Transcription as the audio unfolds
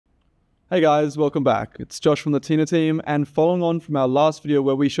Hey guys, welcome back. It's Josh from the Tina team, and following on from our last video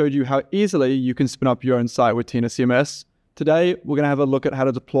where we showed you how easily you can spin up your own site with TinaCMS, today we're going to have a look at how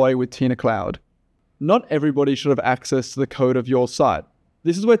to deploy with TinaCloud. Not everybody should have access to the code of your site.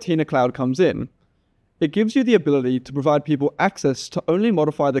 This is where TinaCloud comes in. It gives you the ability to provide people access to only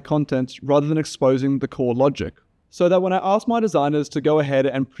modify the content rather than exposing the core logic. So that when I ask my designers to go ahead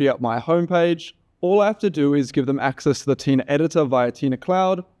and pre up my homepage, all I have to do is give them access to the Tina editor via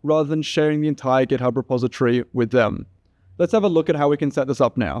TinaCloud rather than sharing the entire GitHub repository with them. Let's have a look at how we can set this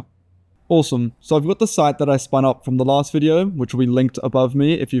up now. Awesome. So I've got the site that I spun up from the last video, which will be linked above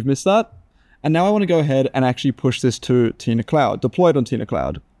me if you've missed that. And now I want to go ahead and actually push this to TinaCloud, deploy it on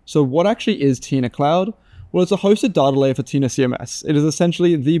TinaCloud. So what actually is TinaCloud? Well, it's a hosted data layer for TinaCMS. It is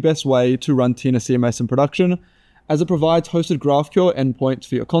essentially the best way to run TinaCMS in production, as it provides hosted GraphQL endpoints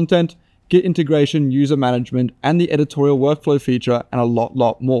for your content, Git integration, user management, and the editorial workflow feature, and a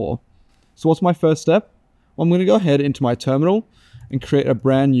lot more. So what's my first step? Well, I'm going to go ahead into my terminal and create a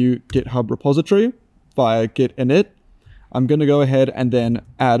brand new GitHub repository via git init. I'm going to go ahead and then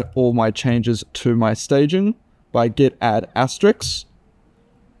add all my changes to my staging by git add asterisks.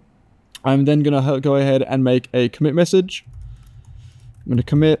 I'm then going to go ahead and make a commit message. I'm going to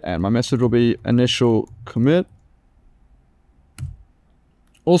commit, and my message will be initial commit.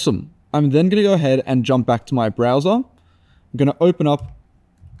 Awesome. I'm then going to go ahead and jump back to my browser. I'm going to open up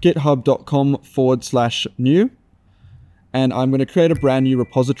github.com/new, and I'm going to create a brand new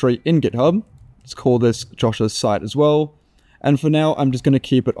repository in GitHub. Let's call this Josh's site as well. And for now, I'm just going to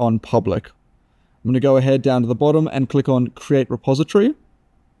keep it on public. I'm going to go ahead down to the bottom and click on create repository.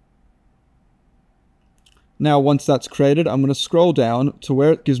 Now, once that's created, I'm going to scroll down to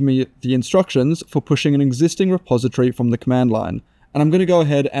where it gives me the instructions for pushing an existing repository from the command line. And I'm going to go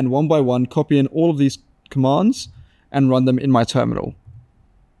ahead and one by one copy in all of these commands and run them in my terminal.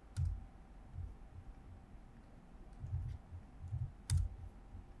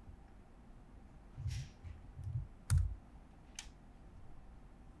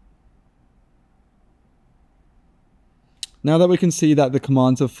 Now that we can see that the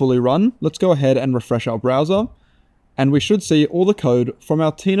commands have fully run, let's go ahead and refresh our browser. And we should see all the code from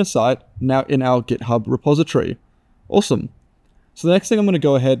our Tina site now in our GitHub repository. Awesome. So the next thing I'm going to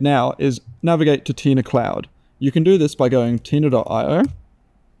go ahead now is navigate to TinaCloud. You can do this by going tina.io.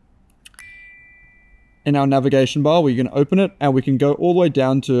 In our navigation bar, we can open it and we can go all the way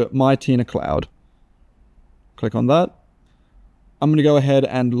down to My TinaCloud. Click on that. I'm going to go ahead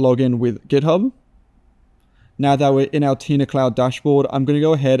and log in with GitHub. Now that we're in our TinaCloud dashboard, I'm going to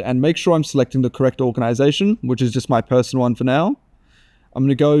go ahead and make sure I'm selecting the correct organization, which is just my personal one for now. I'm going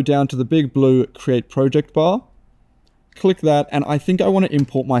to go down to the big blue Create Project bar. Click that, and I think I want to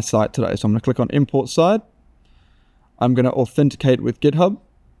import my site today. So I'm going to click on Import Site. I'm going to authenticate with GitHub.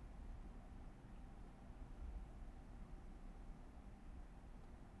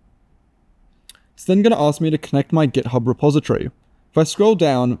 It's then going to ask me to connect my GitHub repository. If I scroll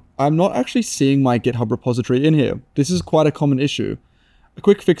down, I'm not actually seeing my GitHub repository in here. This is quite a common issue. A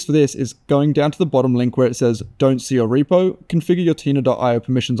quick fix for this is going down to the bottom link where it says Don't see your repo, configure your tina.io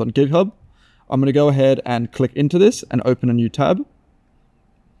permissions on GitHub. I'm going to go ahead and click into this and open a new tab.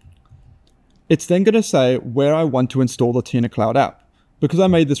 It's then going to say where I want to install the TinaCloud app. Because I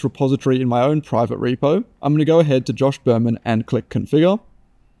made this repository in my own private repo, I'm going to go ahead to Josh Berman and click configure.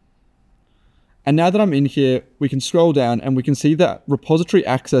 And now that I'm in here, we can scroll down and we can see that repository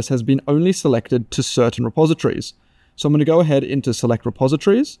access has been only selected to certain repositories. So I'm going to go ahead into select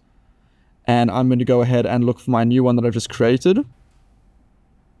repositories, and I'm going to go ahead and look for my new one that I've just created.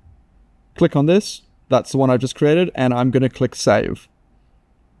 Click on this, that's the one I just created, and I'm going to click save.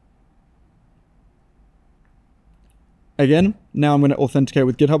 Again, now I'm going to authenticate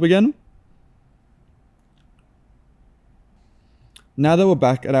with GitHub again. Now that we're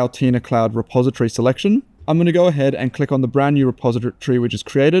back at our TinaCloud repository selection, I'm going to go ahead and click on the brand new repository which is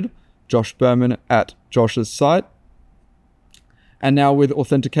created, Josh Berman at Josh's site. And now with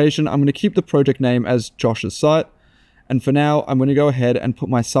authentication, I'm going to keep the project name as Josh's site. And for now, I'm going to go ahead and put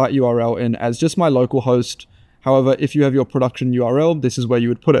my site URL in as just my local host. However, if you have your production URL, this is where you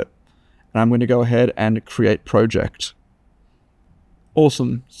would put it. And I'm going to go ahead and create project.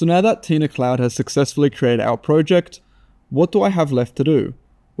 Awesome. So now that TinaCloud has successfully created our project, what do I have left to do?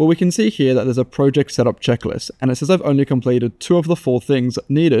 Well, we can see here that there's a project setup checklist, and it says I've only completed 2 of the 4 things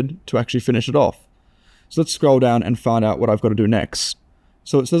needed to actually finish it off. So let's scroll down and find out what I've got to do next.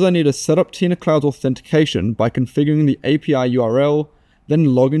 So it says I need to set up TinaCloud's authentication by configuring the API URL,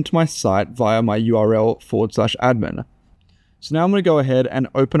 then log into my site via my URL/admin. So now I'm going to go ahead and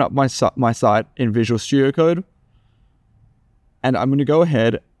open up my site in Visual Studio Code. And I'm going to go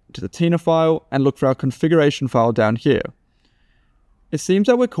ahead, to the Tina file and look for our configuration file down here. It seems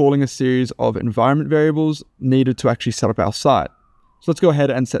that we're calling a series of environment variables needed to actually set up our site. So let's go ahead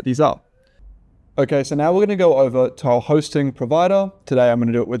and set these up. Okay, so now we're going to go over to our hosting provider. Today I'm going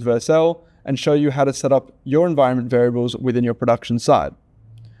to do it with Vercel and show you how to set up your environment variables within your production site.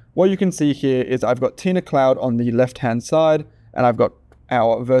 What you can see here is I've got TinaCloud on the left-hand side and I've got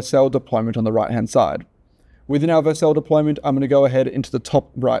our Vercel deployment on the right-hand side. Within our Vercel deployment, I'm going to go ahead into the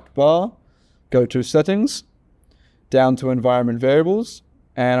top right bar, go to settings, down to environment variables,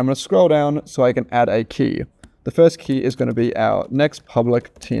 and I'm going to scroll down so I can add a key. The first key is going to be our next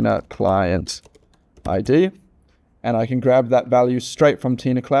public Tina client ID, and I can grab that value straight from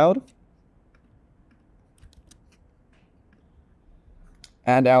TinaCloud.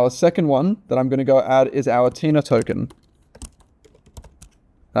 And our second one that I'm going to go add is our Tina token.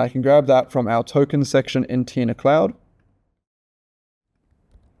 And I can grab that from our token section in TinaCloud.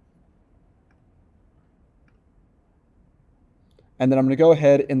 And then I'm going to go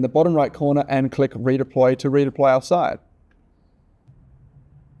ahead in the bottom right corner and click redeploy to redeploy our site.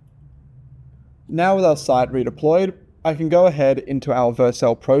 Now with our site redeployed, I can go ahead into our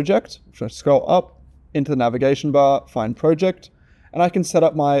Vercel project. So scroll up into the navigation bar, find project, and I can set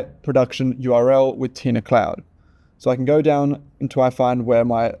up my production URL with TinaCloud. So I can go down until I find where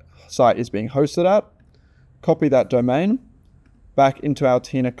my site is being hosted at, copy that domain, back into our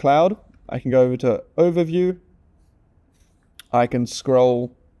TinaCloud. I can go over to overview. I can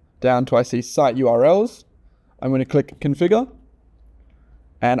scroll down to I see site URLs. I'm going to click configure,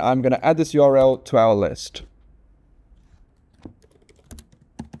 and I'm going to add this URL to our list.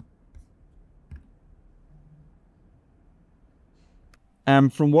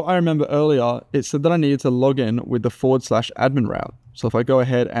 And from what I remember earlier, it said that I needed to log in with the /admin route. So if I go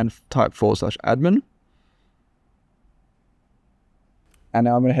ahead and type /admin, and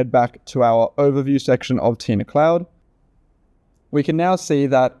now I'm going to head back to our overview section of TinaCloud, we can now see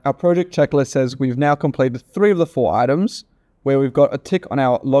that our project checklist says we've now completed 3 of the 4 items, where we've got a tick on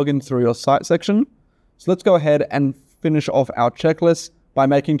our login through your site section. So let's go ahead and finish off our checklist by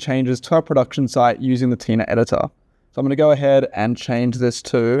making changes to our production site using the Tina editor. So I'm going to go ahead and change this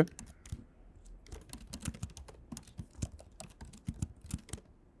to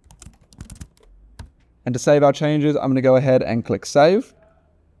and to save our changes, I'm going to go ahead and click save.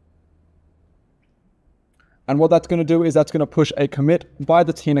 And what that's going to do is that's going to push a commit by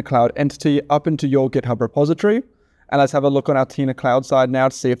the TinaCloud entity up into your GitHub repository. And let's have a look on our TinaCloud side now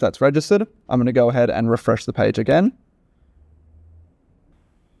to see if that's registered. I'm going to go ahead and refresh the page again.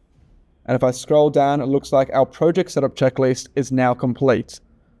 And if I scroll down, it looks like our project setup checklist is now complete.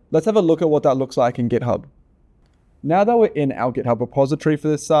 Let's have a look at what that looks like in GitHub. Now that we're in our GitHub repository for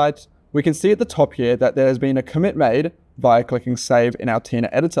this site, we can see at the top here that there has been a commit made via clicking save in our Tina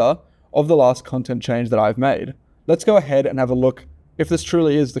editor of the last content change that I've made. Let's go ahead and have a look if this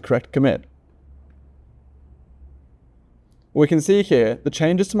truly is the correct commit. We can see here the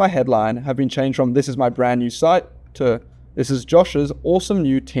changes to my headline have been changed from "this is my brand new site" to "this is Josh's awesome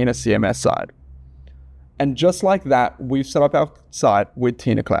new TinaCMS site." And just like that, we've set up our site with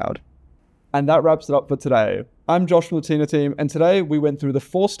TinaCloud. And that wraps it up for today. I'm Josh from the Tina team, and today we went through the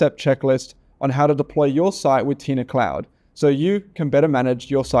 4-step checklist on how to deploy your site with TinaCloud so you can better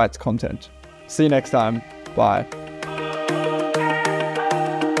manage your site's content. See you next time. Bye.